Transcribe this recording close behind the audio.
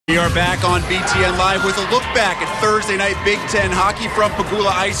We are back on BTN Live with a look back at Thursday night Big Ten hockey from Pagula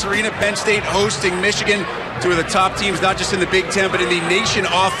Ice Arena. Penn State hosting Michigan, two of the top teams not just in the Big Ten but in the nation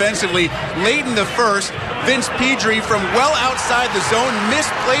offensively. Late in the first, Vince Pedri from well outside the zone,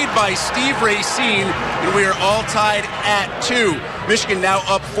 misplayed by Steve Racine, and we are all tied at 2. Michigan now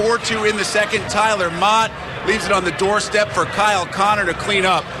up 4-2 in the second. Tyler Mott leaves it on the doorstep for Kyle Connor to clean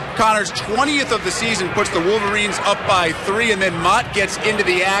up. Connor's 20th of the season puts the Wolverines up by 3, and then Mott gets into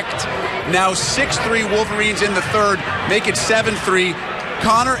the act. Now 6-3 Wolverines in the third, make it 7-3.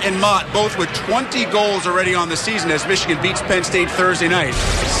 Connor and Mott both with 20 goals already on the season as Michigan beats Penn State Thursday night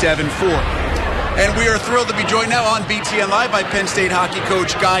 7-4. And we are thrilled to be joined now on BTN Live by Penn State hockey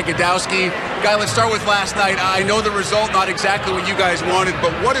coach Guy Gadowsky. Guy, let's start with last night. I know the result, not exactly what you guys wanted,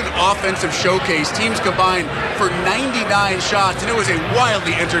 but what an offensive showcase. Teams combined for 99 shots, and it was a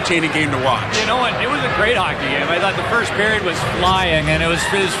wildly entertaining game to watch. You know what? It was a great hockey game. I thought the first period was flying, and it was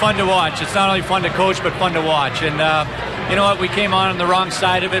fun to watch. It's not only fun to coach, but fun to watch. And you know what? We came on the wrong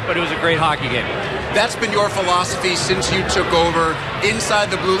side of it, but it was a great hockey game. That's been your philosophy since you took over,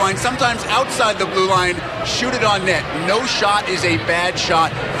 inside the blue line, sometimes outside the blue line, shoot it on net. No shot is a bad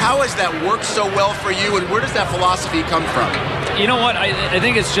shot. How has that worked so well for you, and where does that philosophy come from? You know what? I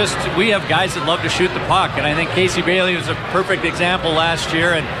think it's just we have guys that love to shoot the puck, and I think Casey Bailey was a perfect example last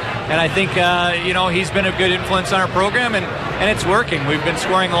year, and I think he's been a good influence on our program, and it's working. We've been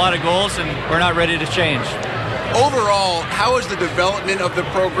scoring a lot of goals, and we're not ready to change. Overall, how has the development of the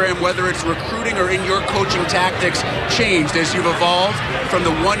program, whether it's recruiting or in your coaching tactics, changed as you've evolved from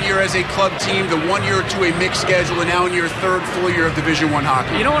the 1 year as a club team, the 1 year to a mixed schedule, and now in your third full year of Division I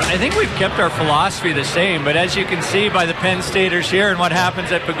hockey? You know what? I think we've kept our philosophy the same, but as you can see by the Penn Staters here and what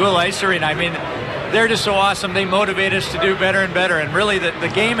happens at Pagula Ice Arena, I mean, they're just so awesome. They motivate us to do better and better, and really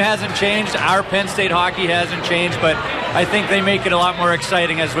the game hasn't changed. Our Penn State hockey hasn't changed, but I think they make it a lot more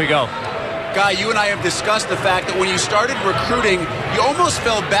exciting as we go. Guy, you and I have discussed the fact that when you started recruiting, you almost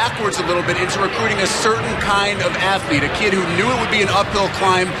fell backwards a little bit into recruiting a certain kind of athlete, a kid who knew it would be an uphill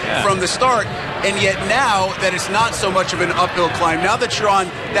climb from the start. And yet now that it's not so much of an uphill climb, now that you're on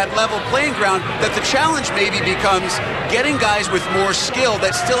that level playing ground, that the challenge maybe becomes getting guys with more skill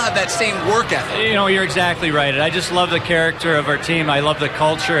that still have that same work ethic. You know, you're exactly right. I just love the character of our team. I love the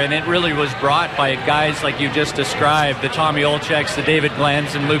culture, and it really was brought by guys like you just described, the Tommy Olczeks, the David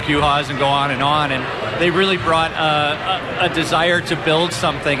Glens, and Luke Uhas, and go on. And they really brought a desire to build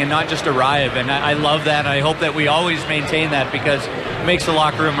something and not just arrive. And I love that. I hope that we always maintain that because it makes the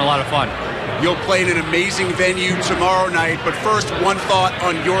locker room a lot of fun. You'll play in an amazing venue tomorrow night, but first, one thought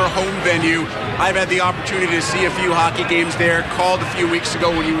on your home venue. I've had the opportunity to see a few hockey games there, called a few weeks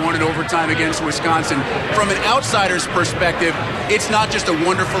ago when you won in overtime against Wisconsin. From an outsider's perspective, it's not just a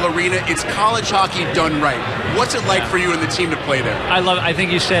wonderful arena, it's college hockey done right. What's it like for you and the team to play there? I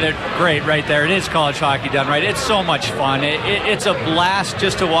think you said it great right there. It is college hockey done right. It's so much fun. It's a blast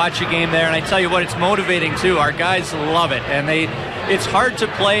just to watch a game there, and I tell you what, it's motivating too. Our guys love it, and it's hard to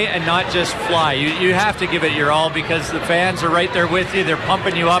play and not just fly. You have to give it your all because the fans are right there with you. They're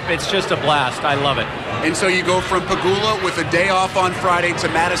pumping you up. It's just a blast. I love it. And so you go from Pagula with a day off on Friday to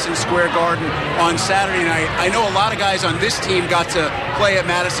Madison Square Garden on Saturday night. I know a lot of guys on this team got to play at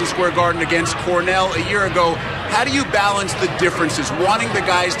Madison Square Garden against Cornell a year ago. How do you balance the differences, wanting the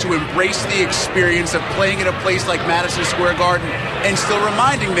guys to embrace the experience of playing at a place like Madison Square Garden and still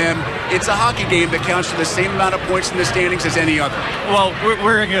reminding them it's a hockey game that counts for the same amount of points in the standings as any other? Well,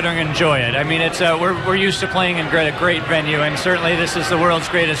 we're going to enjoy it. I mean, we're used to playing in a great venue, and certainly this is the world's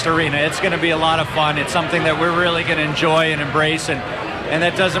greatest arena. It's going to be a lot of fun. It's something that we're really going to enjoy and embrace, and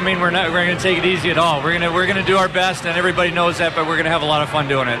that doesn't mean we're going to take it easy at all. We're going to do our best, and everybody knows that, but we're going to have a lot of fun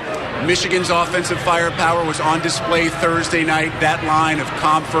doing it. Michigan's offensive firepower was on display Thursday night. That line of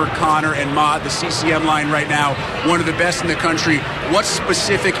Comfort, Connor, and Mott, the CCM line right now, one of the best in the country. What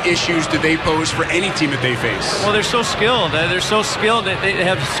specific issues do they pose for any team that they face? Well, they're so skilled. They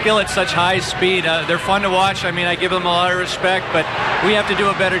have skill at such high speed. They're fun to watch. I mean, I give them a lot of respect, but we have to do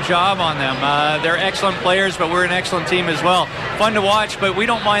a better job on them. They're excellent players, but we're an excellent team as well. Fun to watch, but we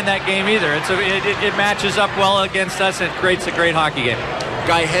don't mind that game either. It matches up well against us, and it creates a great hockey game.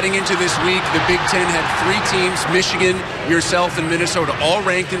 Guy, heading into this week, the Big Ten had 3 teams, Michigan, yourself, and Minnesota, all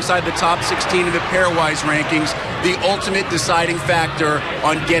ranked inside the top 16 of the pairwise rankings, the ultimate deciding factor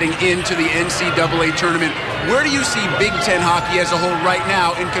on getting into the NCAA tournament. Where do you see Big Ten hockey as a whole right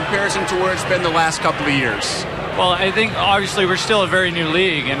now in comparison to where it's been the last couple of years? Well, I think obviously we're still a very new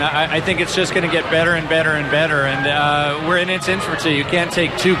league, and I think it's just going to get better and better and better. And we're in its infancy. You can't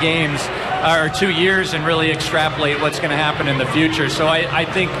take 2 games or 2 years and really extrapolate what's going to happen in the future. So I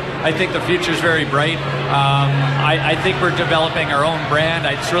think the future is very bright. I think we're developing our own brand.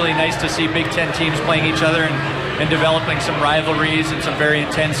 It's really nice to see Big Ten teams playing each other and developing some rivalries and some very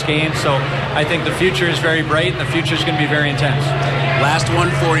intense games. So I think the future is very bright, and the future is going to be very intense. Last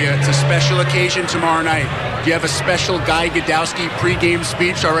one for you. It's a special occasion tomorrow night. Do you have a special Guy Gadowsky pregame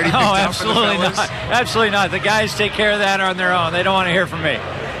speech already picked out for the fellas? Absolutely not. Absolutely not. The guys take care of that on their own. They don't want to hear from me.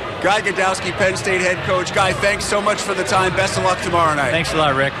 Guy Gadowsky, Penn State head coach. Guy, thanks so much for the time. Best of luck tomorrow night. Thanks a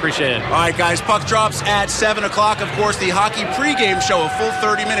lot, Rick. Appreciate it. All right, guys. Puck drops at 7 o'clock. Of course, the hockey pregame show, a full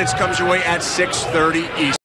 30 minutes, comes your way at 6:30 Eastern.